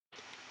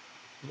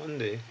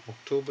Monday,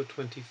 October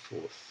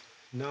 24th.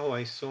 Now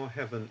I saw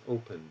heaven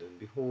opened, and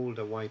behold,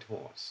 a white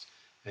horse,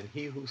 and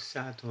he who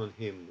sat on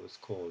him was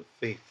called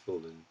Faithful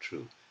and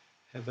True.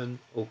 Heaven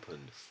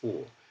opened.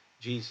 4.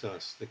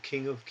 Jesus, the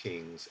King of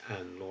Kings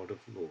and Lord of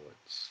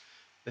Lords.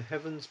 The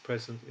heavens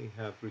presently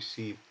have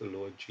received the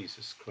Lord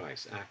Jesus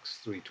Christ. Acts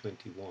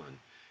 3:21.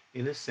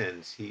 In a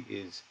sense, he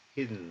is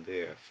hidden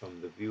there from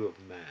the view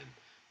of man,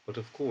 but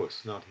of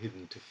course not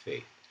hidden to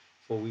faith.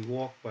 For we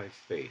walk by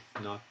faith,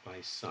 not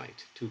by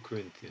sight. 2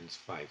 Corinthians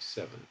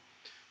 5:7.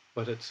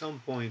 But at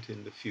some point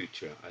in the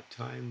future, a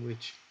time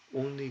which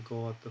only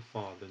God the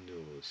Father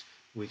knows,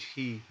 which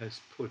he has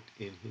put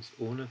in his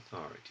own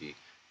authority,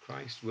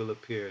 Christ will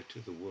appear to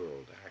the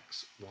world.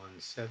 Acts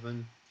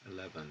 1:7,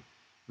 11,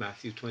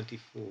 Matthew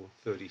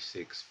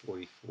 24:36,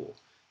 44.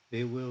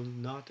 They will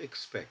not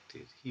expect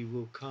it. He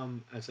will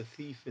come as a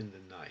thief in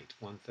the night.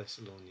 1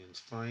 Thessalonians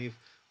 5,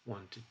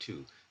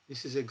 1-2.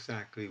 This is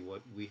exactly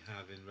what we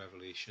have in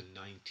Revelation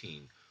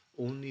 19.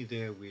 Only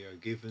there we are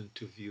given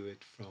to view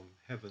it from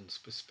heaven's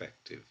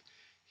perspective.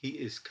 He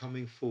is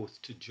coming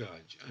forth to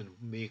judge and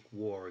make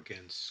war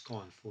against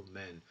scornful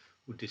men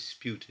who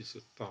dispute his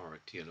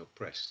authority and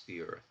oppress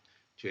the earth.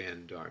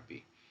 J.N.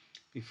 Darby.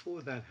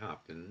 Before that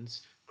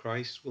happens,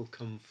 Christ will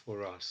come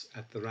for us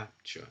at the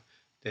rapture.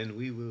 Then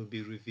we will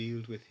be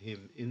revealed with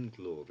him in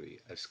glory,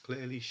 as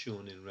clearly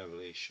shown in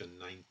Revelation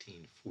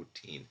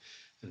 19:14.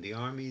 And the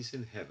armies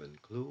in heaven,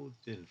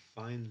 clothed in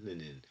fine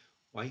linen,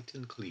 white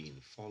and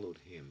clean, followed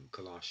him.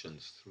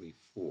 Colossians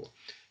 3:4.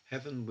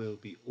 Heaven will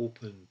be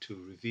open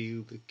to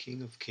reveal the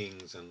King of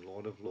Kings and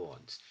Lord of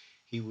Lords.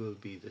 He will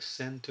be the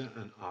center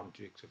and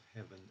object of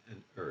heaven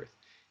and earth.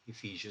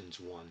 Ephesians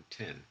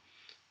 1:10.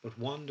 But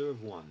wonder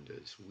of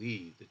wonders,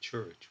 we, the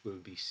church, will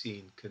be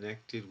seen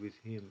connected with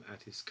him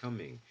at his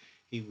coming.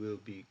 He will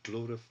be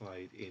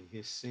glorified in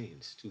his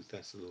saints. 2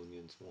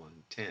 Thessalonians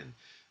 1:10.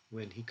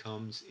 When he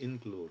comes in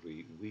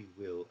glory, we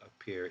will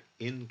appear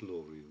in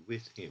glory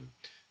with him.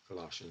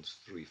 Colossians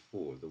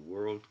 3:4. The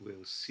world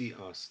will see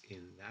us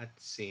in that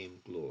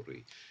same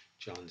glory.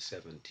 John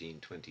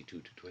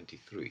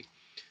 17:22-23.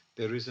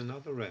 There is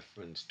another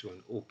reference to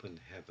an open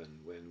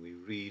heaven when we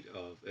read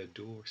of a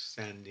door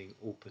standing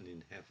open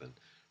in heaven.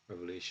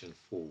 Revelation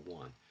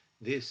 4:1.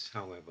 This,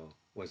 however,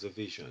 was a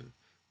vision.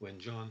 When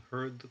John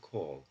heard the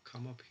call,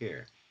 "Come up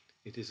here,"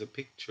 it is a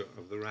picture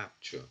of the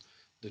rapture.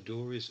 The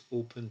door is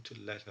open to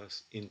let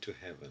us into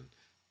heaven.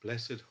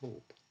 Blessed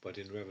hope. But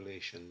in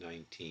Revelation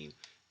 19,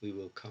 we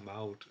will come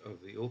out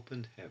of the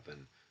opened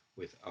heaven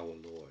with our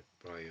Lord.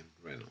 Brian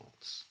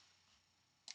Reynolds.